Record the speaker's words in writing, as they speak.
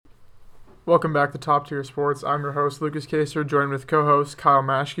Welcome back to Top Tier Sports. I'm your host, Lucas Kaser, joined with co-host Kyle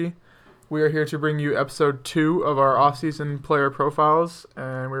Maschke. We are here to bring you episode 2 of our offseason player profiles,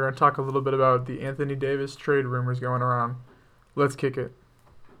 and we're going to talk a little bit about the Anthony Davis trade rumors going around. Let's kick it.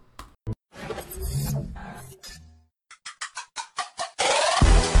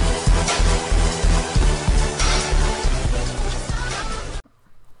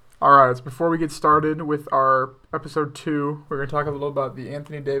 Alright, so before we get started with our episode 2, we're going to talk a little about the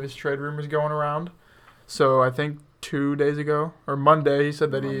Anthony Davis trade rumors going around. So I think 2 days ago, or Monday, he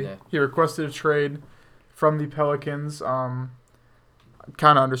said that he requested a trade from the Pelicans. Kind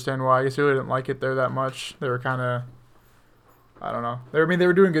of understand why. I guess he really didn't like it there that much. They were kind of, I don't know. They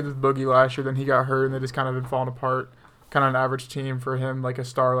were doing good with Boogie last year, then he got hurt, and they just kind of been falling apart. Kind of an average team for him, like a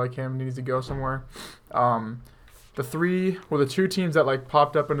star like him needs to go somewhere. The two teams that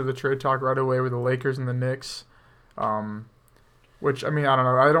popped up into the trade talk right away were the Lakers and the Knicks. Which, I mean, I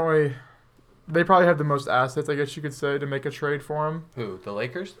don't know. They probably have the most assets, I guess you could say, to make a trade for him. Who, the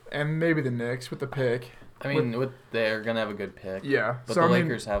Lakers? And maybe the Knicks with the pick. I mean, they're going to have a good pick. Yeah. But the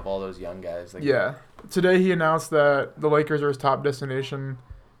Lakers have all those young guys. Yeah. Today he announced that the Lakers are his top destination,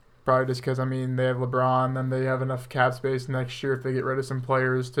 probably just because, I mean, they have LeBron, and they have enough cap space next year if they get rid of some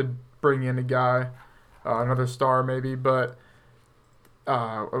players to bring in a guy. Another star maybe, but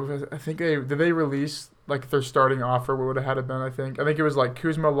I think did they release their starting offer? What would have had it been? I think it was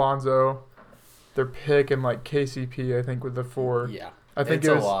Kuzma, Lonzo, their pick, and KCP. I think with the 4. Yeah, I think it's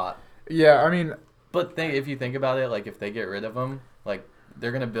a lot. Yeah, I mean, but if you think about it, if they get rid of him,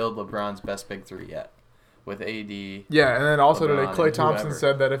 they're gonna build LeBron's best big 3 yet with AD. Yeah, and then also LeBron today, Klay Thompson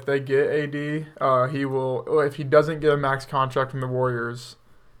said that if they get AD, he will. If he doesn't get a max contract from the Warriors,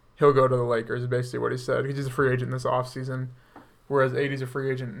 he'll go to the Lakers, is basically what he said. He's a free agent this offseason, whereas AD's a free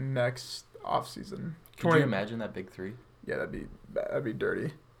agent next offseason. Could you imagine that big 3? Yeah, that'd be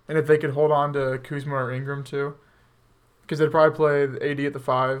dirty. And if they could hold on to Kuzma or Ingram too, because they'd probably play AD at the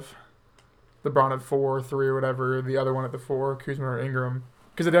 5, LeBron at 4, 3, or whatever, the other one at the 4, Kuzma or Ingram,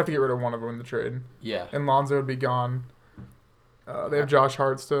 because they'd have to get rid of one of them in the trade. Yeah. And Lonzo would be gone. They have Josh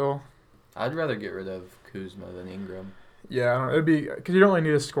Hart still. I'd rather get rid of Kuzma than Ingram. Yeah, I don't know. It'd be because you don't really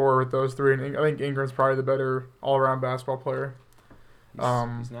need a scorer with those 3. And I think Ingram's probably the better all-around basketball player.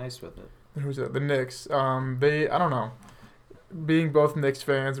 He's nice with it. Who's it? The Knicks. I don't know. Being both Knicks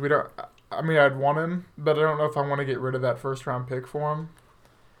fans, we don't. I mean, I'd want him, but I don't know if I want to get rid of that first-round pick for him.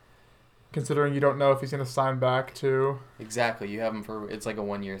 Considering you don't know if he's going to sign back too. Exactly, you have him for it's a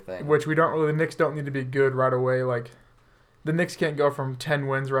 1-year thing. Which we don't really. The Knicks don't need to be good right away. The Knicks can't go from 10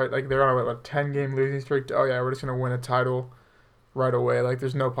 wins, right? They're on a 10-game losing streak to, oh, yeah, we're just going to win a title right away.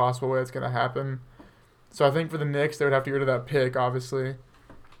 There's no possible way that's going to happen. So I think for the Knicks, they would have to get rid of that pick, obviously.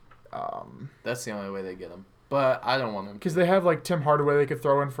 That's the only way they get him. But I don't want him. Because they have, Tim Hardaway they could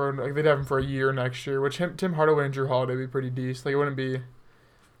throw in for, they'd have him for a year next year, which Tim Hardaway and Drew Holiday would be pretty decent. It wouldn't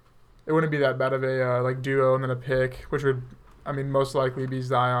be that bad of a, duo and then a pick, which would, most likely be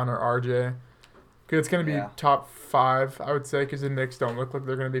Zion or RJ. Because it's going to be top 5, I would say, because the Knicks don't look like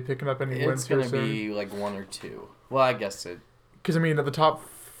they're going to be picking up any wins here soon. It's going to be 1 or 2. Well, I guess it. Because, the top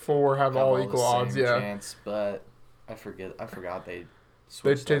 4 have all equal odds, yeah. Chance, but I forgot they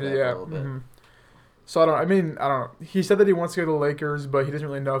switched that a little bit. Mm-hmm. So, I don't know. He said that he wants to go to the Lakers, but he doesn't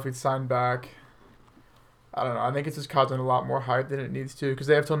really know if he'd sign back. I don't know. I think it's just causing a lot more hype than it needs to, because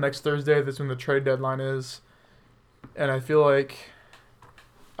they have till next Thursday. That's when the trade deadline is. And I feel like,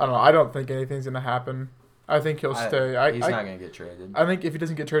 I don't know. I don't think anything's going to happen. I think he'll stay. He's not going to get traded. I think if he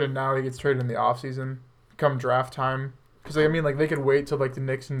doesn't get traded now, he gets traded in the offseason, come draft time. Because, they could wait till, the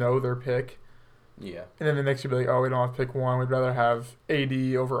Knicks know their pick. Yeah. And then the Knicks would be like, oh, we don't have pick 1. We'd rather have AD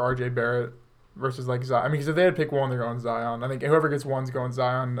over RJ Barrett versus, Zion. Because if they had pick 1, they're going Zion. I think whoever gets 1's going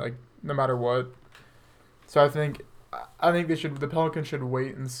Zion, no matter what. So I think the Pelicans should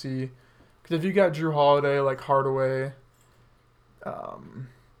wait and see. Because if you got Drew Holiday, Hardaway,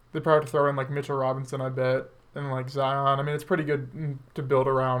 they probably have to throw in Mitchell Robinson, I bet, and Zion. It's pretty good to build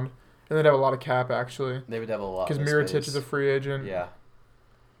around, and they'd have a lot of cap actually. They would have a lot. Because Mirotic is a free agent. Yeah.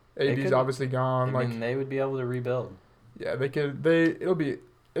 AD's obviously gone. They would be able to rebuild. Yeah, they could.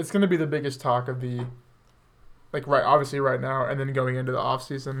 It's going to be the biggest talk of the, obviously right now, and then going into the off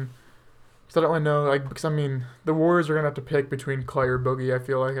season. Because I don't really know, because the Warriors are going to have to pick between Klay or Boogie. I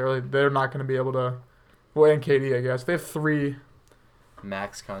feel they're not going to be able to. Well, and KD, I guess they have 3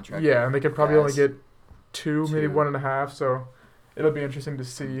 max contract. Yeah, and they could probably only get 2, maybe 1.5. So it'll be interesting to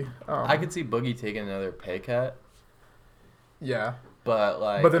see. I could see Boogie taking another pay cut. Yeah, but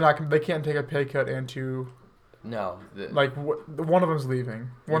but they're not. They can't take a pay cut and 2. No. One of them's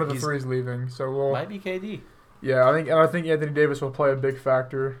leaving. One of the 3 is leaving. So might be KD. Yeah, I think Anthony Davis will play a big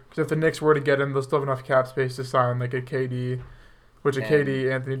factor because if the Knicks were to get him, they'll still have enough cap space to sign like a KD, which a And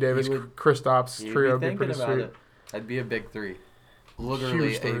KD, Anthony Davis, Kristaps He'd trio be would be thinking pretty about sweet. it. That'd be a big three. Literally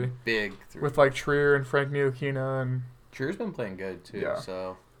Huge three. a big three. With like Trier and Frank Ntilikina and Trier's been playing good too. Yeah.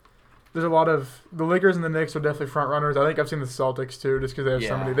 So there's a lot of the Lakers and the Knicks are definitely front runners. I think I've seen the Celtics too, just because they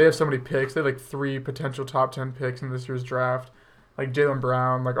have so many picks. They have like 3 potential top 10 picks in this year's draft, like Jaylen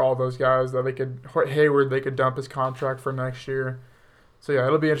Brown, like all those guys that Hayward they could dump his contract for next year. So yeah,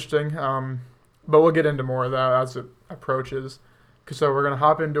 it'll be interesting. But we'll get into more of that as it approaches. So we're gonna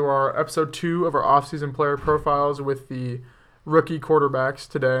hop into our episode 2 of our offseason player profiles with the rookie quarterbacks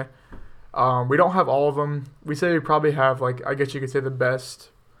today. We don't have all of them. We say we probably have like I guess you could say the best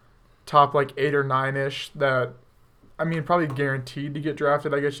top like 8 or 9-ish that probably guaranteed to get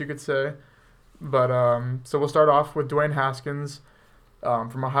drafted, I guess you could say. But so we'll start off with Dwayne Haskins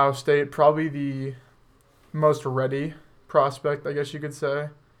from Ohio State, probably the most ready prospect, I guess you could say.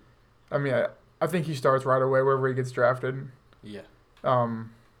 I think he starts right away wherever he gets drafted. Yeah.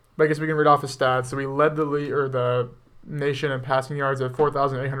 But I guess we can read off his stats. So we led the league or the nation in passing yards at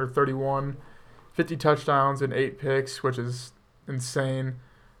 4,831, 50 touchdowns and 8 picks, which is insane.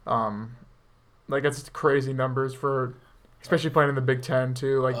 That's crazy numbers for, especially playing in the Big Ten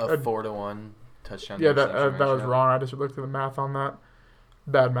too. Like a 4-to-1 touchdown. Yeah, that was wrong. I just looked at the math on that.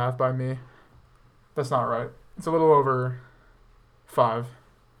 Bad math by me. That's not right. It's a little over 5.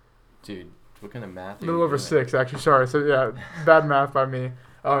 Dude, what kind of math? A little over 6, actually. Sorry. So yeah, bad math by me.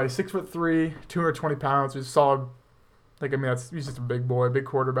 He's 6'3", 220 pounds. He's solid. He's just a big boy, big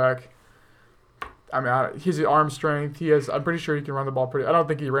quarterback. He's the arm strength. I'm pretty sure he can run the ball I don't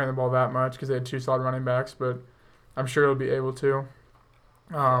think he ran the ball that much because they had 2 solid running backs, but I'm sure he'll be able to.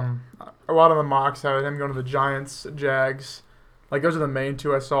 A lot of the mocks had him going to the Giants, Jags. Those are the main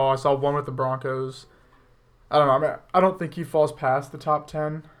 2 I saw. I saw one with the Broncos. I don't know. I don't think he falls past the top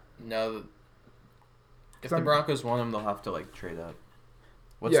 10. No. If the Broncos want him, they'll have to trade up.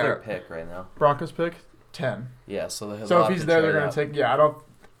 What's their pick right now? Broncos pick 10. Yeah, so if he's there, they're gonna take. Yeah,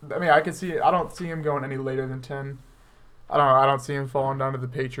 I can see. I don't see him going any later than 10. I don't see him falling down to the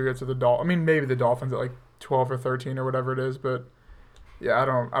Patriots or the Dolphins. Maybe the Dolphins at 12 or 13 or whatever it is, but yeah,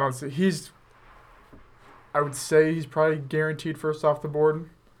 I don't see. I would say he's probably guaranteed first off the board,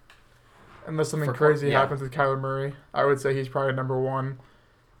 unless something crazy happens with Kyler Murray. I would say he's probably number 1.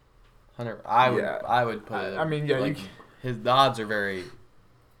 I would put it. The odds are very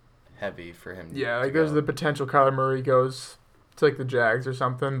heavy for him. Yeah, there's the potential Kyler Murray goes to the Jags or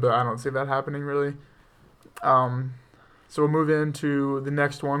something, but I don't see that happening really. So we'll move into the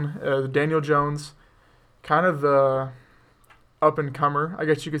next one, Daniel Jones, kind of the up and comer, I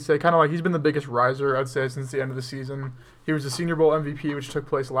guess you could say. Kind of he's been the biggest riser, I'd say, since the end of the season. He was the Senior Bowl MVP, which took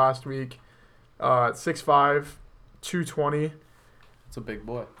place last week. At 6'5", 220. It's a big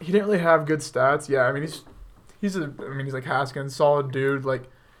boy. He didn't really have good stats. Yeah, he's like Haskins, solid dude.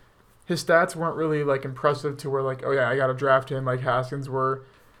 His stats weren't really impressive to where I gotta draft him like Haskins were.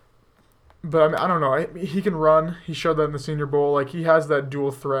 But I don't know. He can run. He showed that in the Senior Bowl. He has that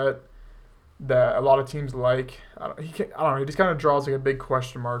dual threat that a lot of teams like. I don't know. He just kind of draws a big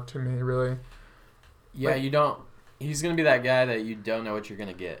question mark to me, really. Yeah, you don't. He's gonna be that guy that you don't know what you're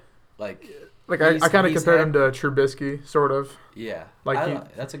gonna get. I kind of compared him to Trubisky, sort of. Yeah.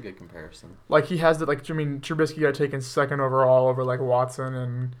 That's a good comparison. He has that. Trubisky got taken second overall over Watson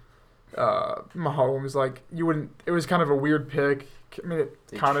and Mahomes. You wouldn't. It was kind of a weird pick. It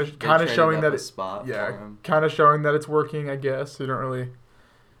kind of showing that it's kind of showing that it's working. I guess you don't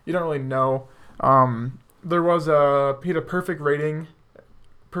really know. There was he had a perfect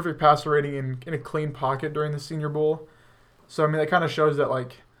passer rating in a clean pocket during the Senior Bowl. So that kind of shows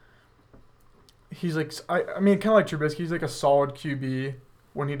that he's kind of like Trubisky. He's a solid QB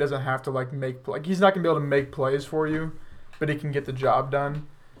when he doesn't have to make he's not gonna be able to make plays for you, but he can get the job done.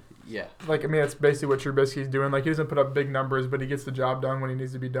 Yeah. That's basically what Trubisky's doing. He doesn't put up big numbers, but he gets the job done when he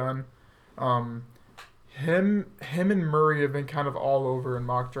needs to be done. Him and Murray have been kind of all over in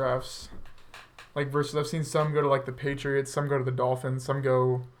mock drafts. Versus I've seen some go to the Patriots, some go to the Dolphins, some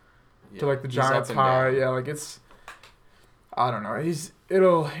go to the Giants high. Yeah, it's I don't know. It's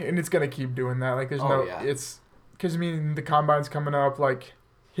gonna keep doing that. It's because the combine's coming up.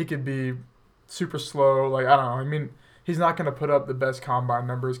 He could be super slow. I don't know. He's not gonna put up the best combine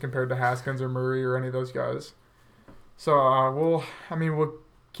numbers compared to Haskins or Murray or any of those guys. So we'll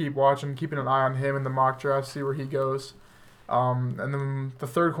keep watching, keeping an eye on him in the mock draft, see where he goes. And then the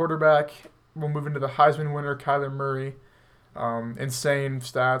third quarterback, we'll move into the Heisman winner, Kyler Murray. Insane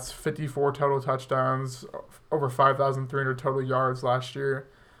stats, 54 total touchdowns, over 5,300 total yards last year.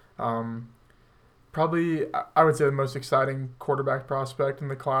 probably I would say the most exciting quarterback prospect in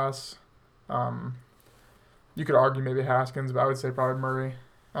the class. You could argue maybe Haskins, but I would say probably Murray.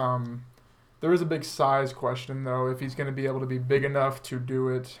 There is a big size question though, if he's going to be able to be big enough to do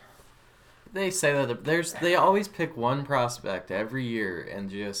it. They say that they always pick one prospect every year and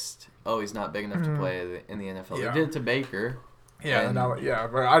just he's not big enough to play in the NFL. Yeah. They did it to Baker. Yeah,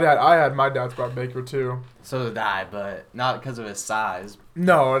 but I had my doubts about Baker too. So did I, but not because of his size.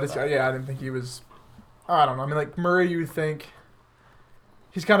 No, I didn't think he was. I don't know. I mean, like Murray, you would think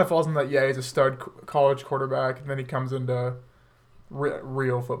he's kind of falls in that. Yeah, he's a stud college quarterback, and then he comes into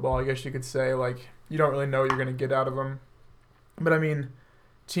real football. I guess you could say like you don't really know what you're going to get out of him. But I mean,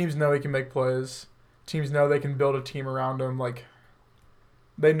 teams know he can make plays. Teams know they can build a team around him. Like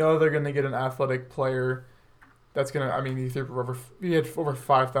they know they're going to get an athletic player. That's gonna. I mean, he had over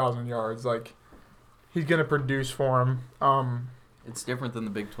 5,000 yards. Like, he's gonna produce for him. It's different than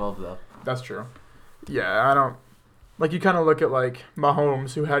the Big 12, though. That's true. Yeah, I don't. Like, you kind of look at like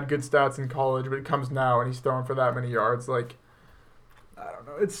Mahomes, who had good stats in college, but it comes now and he's throwing for that many yards. Like, I don't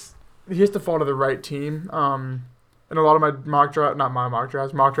know. He has to fall to the right team. And a lot of my mock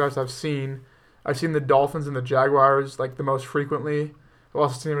drafts I've seen the Dolphins and the Jaguars like the most frequently. I've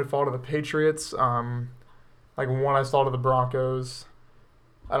also seen him fall to the Patriots. Like one I saw to the Broncos.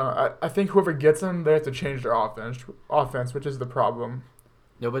 I don't know. I think whoever gets them, they have to change their offense, which is the problem.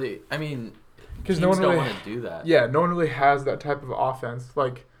 Nobody. I mean, because no one don't want to do that. Yeah, no one really has that type of offense.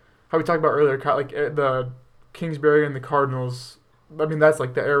 Like how we talked about earlier, like the Kingsbury and the Cardinals. I mean, that's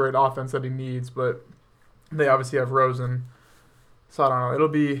like the air raid offense that he needs, but they obviously have Rosen. So I don't know. It'll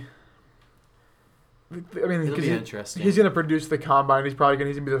be interesting. He's gonna produce the combine. He's gonna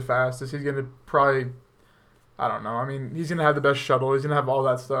be the fastest. He's gonna probably. I don't know. I mean, he's going to have the best shuttle. He's going to have all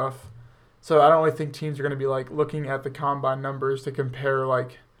that stuff. So I don't really think teams are going to be, like, looking at the combine numbers to compare,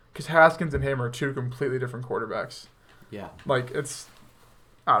 like, because Haskins and him are two completely different quarterbacks. Yeah. Like,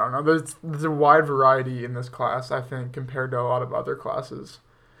 I don't know. There's a wide variety in this class, I think, compared to a lot of other classes.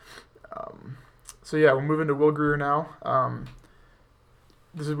 So, yeah, we'll move into Will Grier now.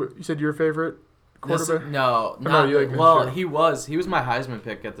 This is what you said your favorite quarterback? He was my Heisman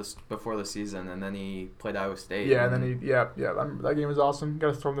pick before the season, and then he played Iowa State. Yeah, and then that game was awesome.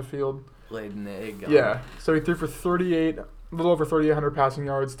 Got to throw him the field. Laid an egg. Yeah, so he threw for a little over 3,800 passing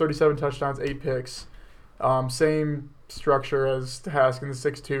yards, 37 touchdowns, 8 picks. Same structure as Haskins,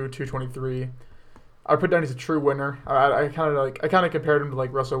 6'2", 223. I put down he's a true winner. I kind of compared him to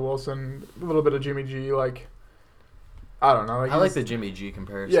like Russell Wilson, a little bit of Jimmy G, like. I don't know. I like the Jimmy G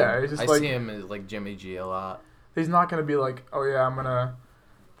comparison. Yeah, I see him as like Jimmy G a lot. He's not going to be like, oh yeah, I'm going to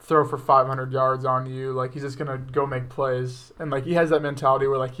throw for 500 yards on you. Like, he's just going to go make plays. And, like, he has that mentality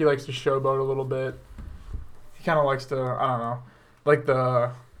where, like, he likes to showboat a little bit. He kind of likes to, I don't know, like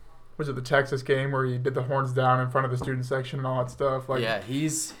the Texas game where he did the horns down in front of the student section and all that stuff. Like, yeah,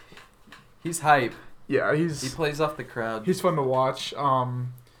 he's hype. Yeah, he plays off the crowd. He's fun to watch. He's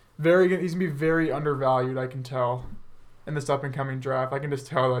going to be very undervalued, I can tell. In this up-and-coming draft, I can just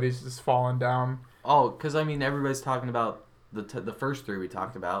tell that he's just fallen down. Oh, because, I mean, everybody's talking about the first three we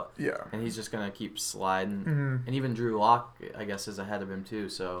talked about. Yeah. And he's just going to keep sliding. Mm-hmm. And even Drew Lock, I guess, is ahead of him, too,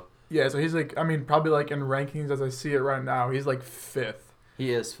 so. Yeah, so he's, like, I mean, probably, like, in rankings as I see it right now, he's, like, 5th.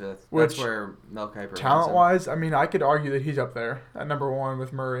 He is 5th. That's where Mel Kiper talent-wise, I mean, I could argue that he's up there at number 1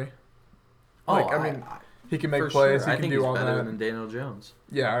 with Murray. Like, I mean, he can make plays. Sure. He can do all that. I think he's better than Daniel Jones.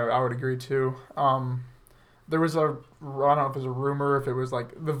 Yeah, I would agree, too. There was I don't know if it was a rumor, if it was like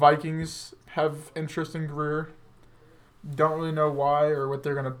the Vikings have interest in Grier. Don't really know why or what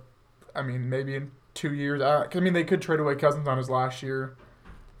they're going to, I mean, maybe in 2 years. Cause, I mean, they could trade away Cousins on his last year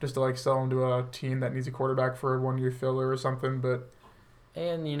just to like sell him to a team that needs a quarterback for a 1-year filler or something.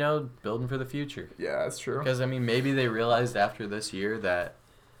 And, building for the future. Yeah, that's true. Because, I mean, maybe they realized after this year that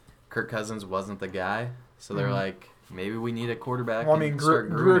Kirk Cousins wasn't the guy. So they're like, maybe we need a quarterback. Well, I mean,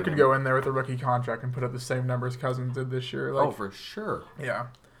 Grier could go in there with a rookie contract and put up the same numbers Cousins did this year. Like, for sure. Yeah.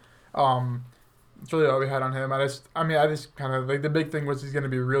 That's really all we had on him. I just kind of like the big thing was he's going to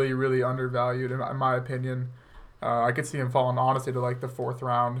be really, really undervalued in my opinion. I could see him falling honestly to like the 4th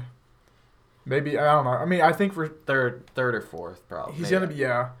round. Maybe, I don't know. I mean, I think for third or fourth probably. He's going to be,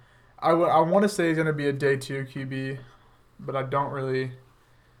 yeah. I want to say he's going to be a day 2 QB, but I can't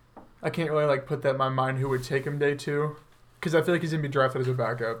really like put that in my mind who would take him day 2, because I feel like he's going to be drafted as a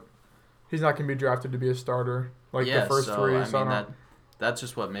backup. He's not going to be drafted to be a starter like the first 3. I mean, that's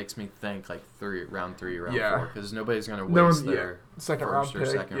just what makes me think like round 3, round 4, because nobody's going to waste their second first round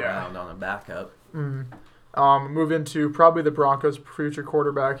or second round on a backup. Mm-hmm. Move into probably the Broncos' future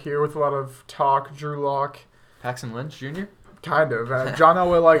quarterback here with a lot of talk. Drew Lock. Paxton Lynch Jr.? Kind of. John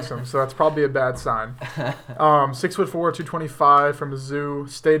Elway likes him, so that's probably a bad sign. 6'4", 225 from Mizzou.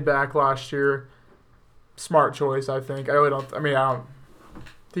 Stayed back last year. Smart choice, I think. I don't think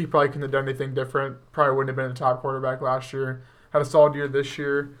he probably couldn't have done anything different. Probably wouldn't have been a top quarterback last year. Had a solid year this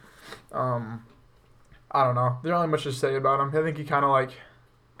year. I don't know. There's not really much to say about him. I think he kind of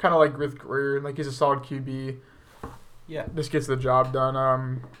like with Greer. Like, he's a solid QB. Yeah. Just gets the job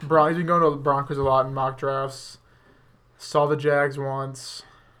done. He's been going to the Broncos a lot in mock drafts. Saw the Jags once.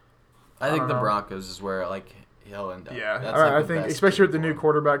 I think the Broncos is where he'll end up. Yeah, that's I think especially with the new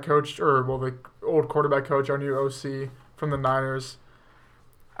quarterback coach, the old quarterback coach, our new OC from the Niners.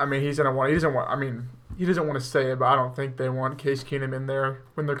 I mean, he doesn't want to say it, but I don't think they want Case Keenum in there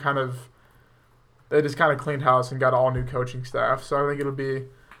when they just kind of cleaned house and got all new coaching staff. So I think he'll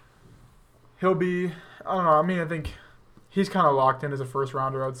be. I don't know. I mean, I think he's kind of locked in as a first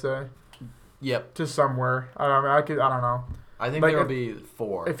rounder, I'd say. Yep. To somewhere. I don't know. I think there'll be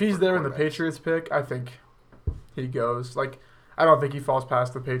 4. If he's there in the Patriots pick, I think he goes. I don't think he falls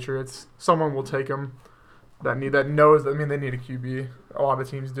past the Patriots. Someone will take him that knows. I mean, they need a QB. A lot of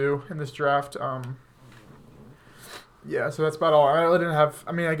teams do in this draft. Yeah, so that's about all. I didn't have.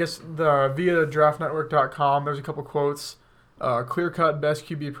 I mean, I guess via DraftNetwork.com, there's a couple quotes. Clear-cut best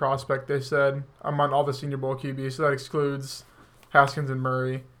QB prospect, they said, among all the Senior Bowl QBs. So that excludes Haskins and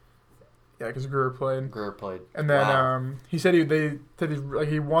Murray. Yeah, because Greer played. And then he said he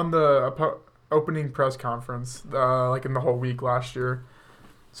won the opening press conference in the whole week last year.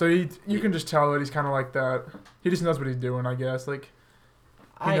 So you can just tell that he's kind of like that. He just knows what he's doing, I guess.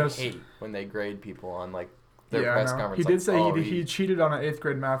 I hate when they grade people on their press conference. He did say he cheated on an 8th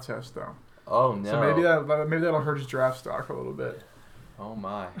grade math test though. Oh no. So maybe that'll hurt his draft stock a little bit. Oh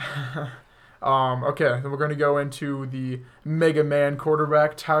my. Okay, then we're going to go into the Mega Man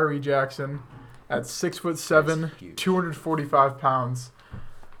quarterback, Tyree Jackson, at 6'7", 245 pounds.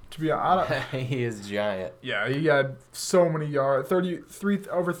 To be honest, he is giant. Yeah, he had so many yards,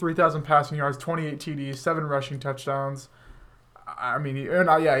 over 3,000 passing yards, 28 TDs, 7 rushing touchdowns. I mean, he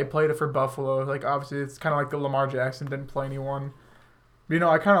played it for Buffalo. Obviously, it's kind of like the Lamar Jackson didn't play anyone. But,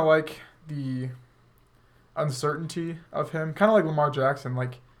 I kind of like the uncertainty of him, kind of like Lamar Jackson.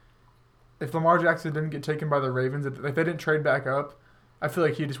 If Lamar Jackson didn't get taken by the Ravens, if they didn't trade back up, I feel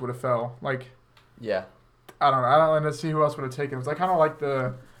like he just would have fell. Yeah. I don't know. I don't know. See who else would have taken him. I kind of like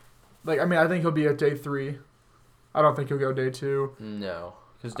I think he'll be at day 3. I don't think he'll go day 2. No.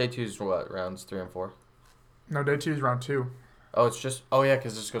 Because day 2 is what, rounds 3 and 4? No, day 2 is round 2. Oh, it's just... Oh, yeah,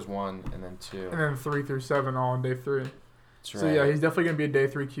 because this goes 1 and then 2. And then 3 through 7 all on day 3. That's right. So, yeah, he's definitely going to be a day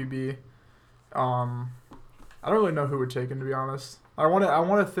 3 QB. I don't really know who would take him, to be honest. I want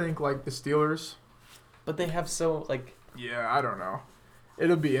to think, the Steelers. But they have so, Yeah, I don't know.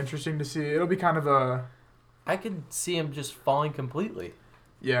 It'll be interesting to see. It'll be kind of a... I could see him just falling completely.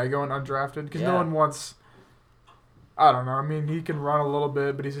 Yeah, going undrafted. Because no one wants... I don't know. I mean, he can run a little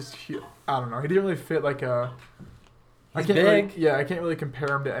bit, but he's just... I don't know. He didn't really fit a... He's big. I can't really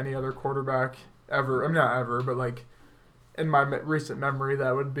compare him to any other quarterback ever. I mean, not ever, but, in my recent memory,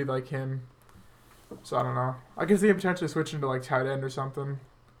 that would be him. So, I don't know. I can see him potentially switching to, tight end or something.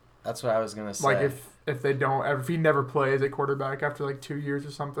 That's what I was going to say. If they don't... If he never plays at quarterback after, 2 years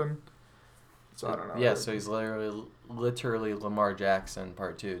or something... So I don't know. Yeah, so he's literally Lamar Jackson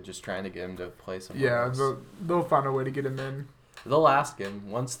part 2, just trying to get him to play somewhere else. They'll find a way to get him in. They'll ask him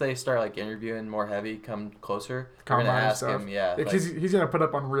once they start interviewing more heavy, come closer. They're gonna ask him, he's gonna put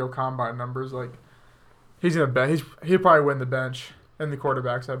up on real combine numbers. He's gonna bet. He'll probably win the bench and the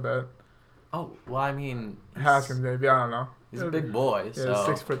quarterbacks. I bet. Oh well, I mean, Haskins maybe. I don't know. He's a big boy. Yeah,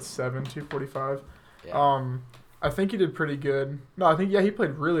 6'7", 245. Yeah. I think he did pretty good. No, I think he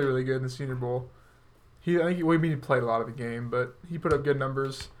played really, really good in the Senior Bowl. He he played a lot of the game, but he put up good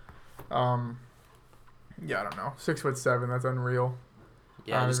numbers. Yeah, I don't know. 6'7", that's unreal.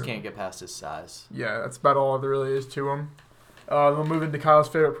 Yeah, I just can't get past his size. Yeah, that's about all there really is to him. We'll move into Kyle's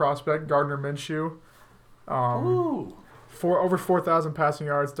favorite prospect, Gardner Minshew. Over 4,000 passing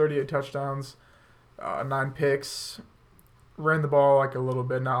yards, 38 touchdowns, 9 picks. Ran the ball a little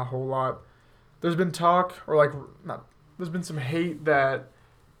bit, not a whole lot. There's been talk, there's been some hate that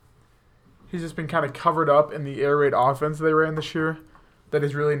he's just been kind of covered up in the air raid offense they ran this year. That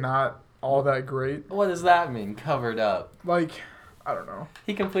is really not all that great. What does that mean, covered up? I don't know.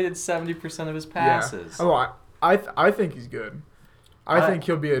 He completed 70% of his passes. Yeah. Oh, I think he's good. I think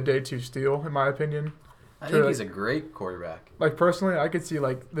he'll be a day 2 steal, in my opinion. I think he's a great quarterback. Personally, I could see,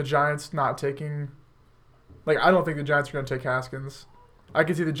 the Giants not taking... I don't think the Giants are going to take Haskins. I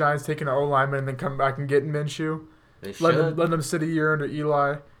could see the Giants taking an O-lineman and then come back and getting Minshew. They should. Let them sit a year under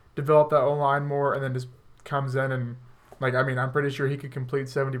Eli, develop that O-line more, and then just comes in and Like, I mean, I'm pretty sure he could complete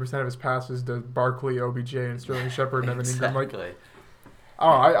 70% of his passes to Barkley, OBJ, and Sterling Shepard and Evan Ingram. Like,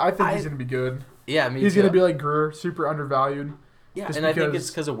 I think he's going to be good. Yeah, me He's too. going to be like Greer, super undervalued. Yeah, and I think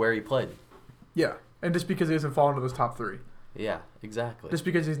it's because of where he played. Yeah, and just because he doesn't fall into those top 3. Yeah, exactly. Just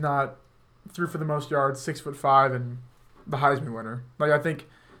because he's not threw for the most yards, 6'5", and the Heisman winner. Like, I think.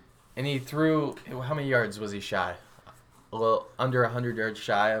 And he threw. How many yards was he shy? A little under 100 yards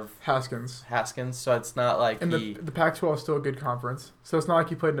shy of Haskins. So it's not like and the Pac-12 is still a good conference, so it's not like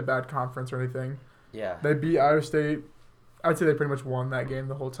he played in a bad conference or anything. Yeah. They beat Iowa State. I'd say they pretty much won that game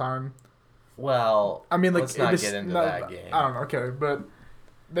the whole time. Well, I mean, like, let's not get into that game. I don't know. Okay, but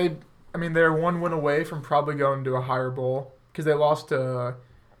they're one win away from probably going to a higher bowl because they lost to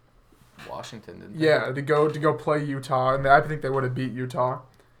Washington, didn't they? Yeah, to go play Utah, and I think they would have beat Utah,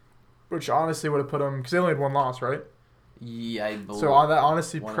 which honestly would have put them because they only had one loss, right? Yeah, I believe. So on that,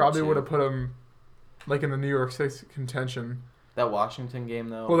 honestly, probably would have put them like in the New York State contention. That Washington game,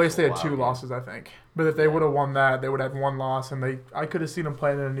 though. Well, they had 2 losses, I think. But if they would have won that, they would have had 1 loss, and I could have seen them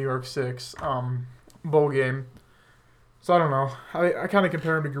playing in a New York 6 bowl game. So I don't know. I kind of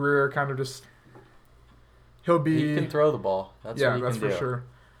compare him to Greer. Kind of just he'll be. He can throw the ball. That's for sure.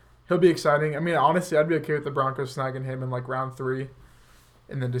 He'll be exciting. I mean, honestly, I'd be okay with the Broncos snagging him in like round 3,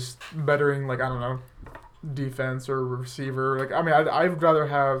 and then just bettering like I don't know, defense or receiver. Like I mean, I'd rather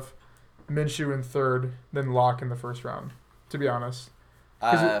have Minshew in 3rd than Locke in the 1st round. To be honest.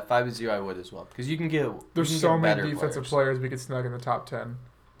 If I was you, I would as well. Because you can get There's so many defensive players we could snug in the top 10.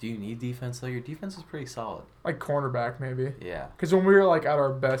 Do you need defense, though? Your defense is pretty solid. Like cornerback, maybe. Yeah. Because when we were like at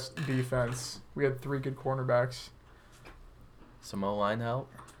our best defense, we had 3 good cornerbacks. Some O-line help?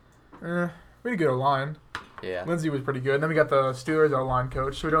 We had a good O-line. Yeah. Lindsey was pretty good. And then we got the Steelers O-line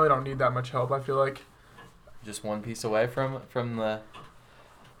coach, so we really don't need that much help, I feel like. Just one piece away from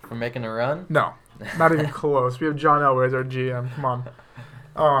making a run? No. Not even close. We have John Elway as our GM. Come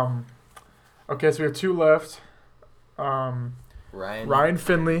on. Okay, so we have 2 left. Ryan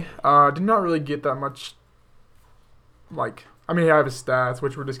Finley. Did not really get that much. Like, I mean, I have his stats,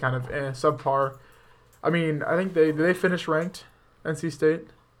 which were just kind of subpar. I mean, I think did they finish ranked, NC State?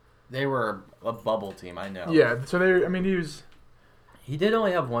 They were a bubble team, I know. Yeah, so he did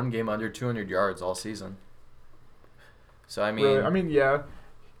only have 1 game under 200 yards all season. So, I mean. Really? Yeah.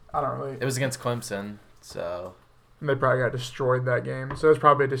 I don't really. It was against Clemson, so. And they probably got destroyed that game. So it was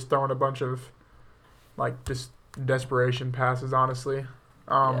probably just throwing a bunch of, like, just desperation passes, honestly.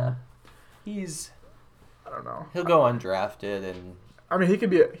 Yeah. I don't know. He'll go undrafted and. I mean,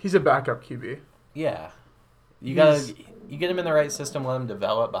 he's a backup QB. Yeah. You get him in the right system, let him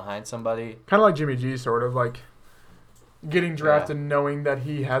develop behind somebody. Kind of like Jimmy G, sort of, like, getting drafted knowing that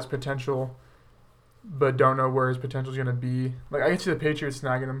he has potential, but don't know where his potential is going to be. Like, I can see the Patriots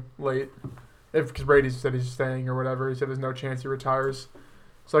snagging him late. Because Brady said he's staying or whatever. He said there's no chance he retires.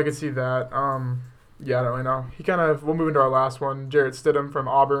 So I could see that. Yeah, I don't really know. We'll move into our last one. Jarrett Stidham from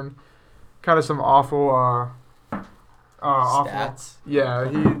Auburn. Kind of some awful stats.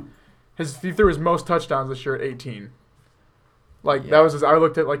 Yeah, he threw his most touchdowns this year at 18. Like, that was I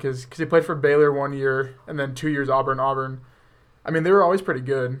looked at, like, because he played for Baylor 1 year and then 2 years Auburn. I mean, they were always pretty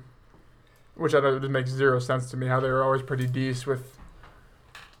good. Which I know just makes 0 sense to me, how they were always pretty decent with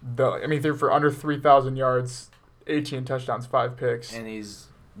he threw for under 3,000 yards, 18 touchdowns, 5 picks. And he's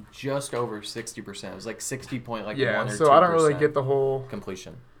just over 60%. It was like 60.1 or 2%. Yeah, so I don't really get the whole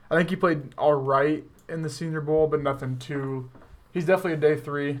completion. I think he played all right in the Senior Bowl, but nothing too. He's definitely a day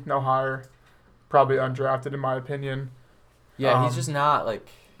 3, no higher. Probably undrafted in my opinion. Yeah, he's just not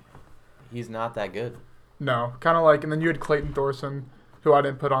he's not that good. No, kind of like, and then you had Clayton Thorson, who I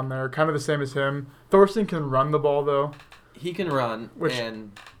didn't put on there, kind of the same as him. Thorson can run the ball, though. He can run,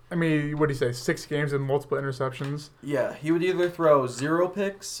 and... I mean, what do you say, 6 games and multiple interceptions? Yeah, he would either throw 0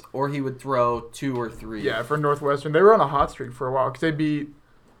 picks, or he would throw 2 or 3. Yeah, for Northwestern. They were on a hot streak for a while, because they beat...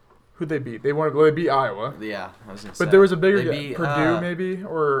 Who'd they beat? They beat Iowa. Yeah, I was going to say. But there was a bigger... Purdue, maybe?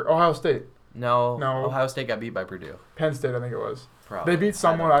 Or Ohio State? No, Ohio State got beat by Purdue. Penn State, I think it was. Probably. They beat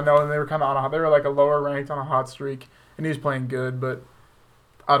someone I know, and they were kind of they were like a lower ranked on a hot streak, and he was playing good, but...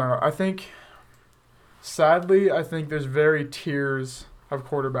 I don't know. Sadly, there's very tiers of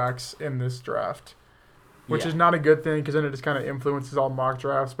quarterbacks in this draft, which is not a good thing because then it just kind of influences all mock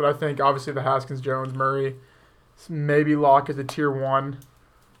drafts. But I think obviously the Haskins, Jones, Murray, maybe Locke is a tier 1,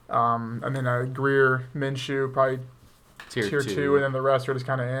 and then Greer, Minshew probably tier 2, and then the rest are just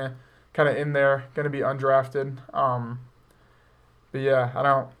kind of in there, going to be undrafted. But yeah,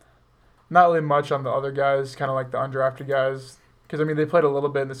 not really much on the other guys, kind of like the undrafted guys. Because, I mean, they played a little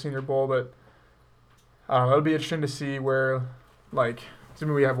bit in the Senior Bowl, but I don't know. It'll be interesting to see where, like,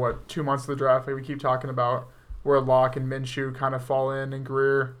 we have, 2 months of the draft, like we keep talking about, where Locke and Minshew kind of fall in, and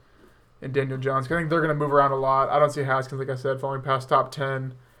Greer and Daniel Jones. I think they're going to move around a lot. I don't see Haskins, like I said, falling past top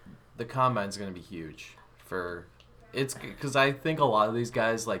 10. The combine's going to be huge it's because I think a lot of these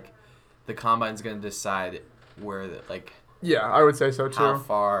guys, like, the combine's going to decide where, like, yeah, I would say so too. How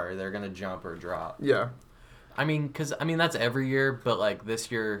far they're going to jump or drop. Yeah. I mean, that's every year, but, like,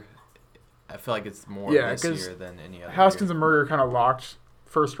 this year, I feel like it's more this year than any other Haskins year. and Murray are kind of locked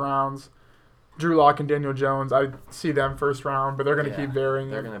first rounds. Drew Lock and Daniel Jones, I see them first round, but they're going to keep varying.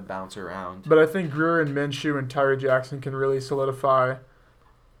 They're going to bounce around. But I think Greer and Minshew and Tyree Jackson can really solidify,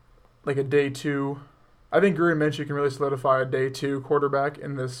 like, a day 2. I think Greer and Minshew can really solidify a day 2 quarterback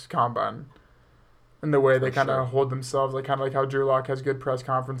in this combine. In the way they kind of hold themselves, like kind of like how Drew Lock has good press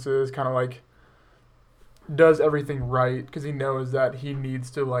conferences, kind of like does everything right because he knows that he needs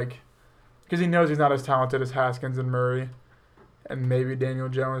to, like, because he knows he's not as talented as Haskins and Murray and maybe Daniel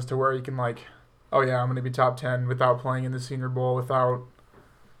Jones, to where he can, like, oh yeah, I'm going to be top 10 without playing in the Senior Bowl, without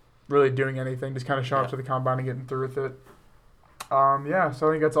really doing anything, just kind of showing up to the combine and getting through with it. So I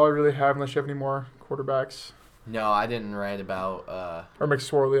think that's all I really have, unless you have any more quarterbacks. No, I didn't write about... or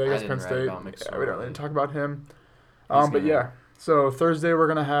McSorley, I guess, Penn State. Yeah, we don't really talk about him. But yeah, so Thursday we're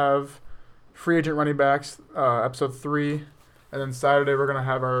going to have free agent running backs, episode 3. And then Saturday we're going to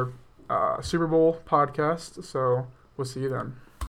have our Super Bowl podcast. So we'll see you then.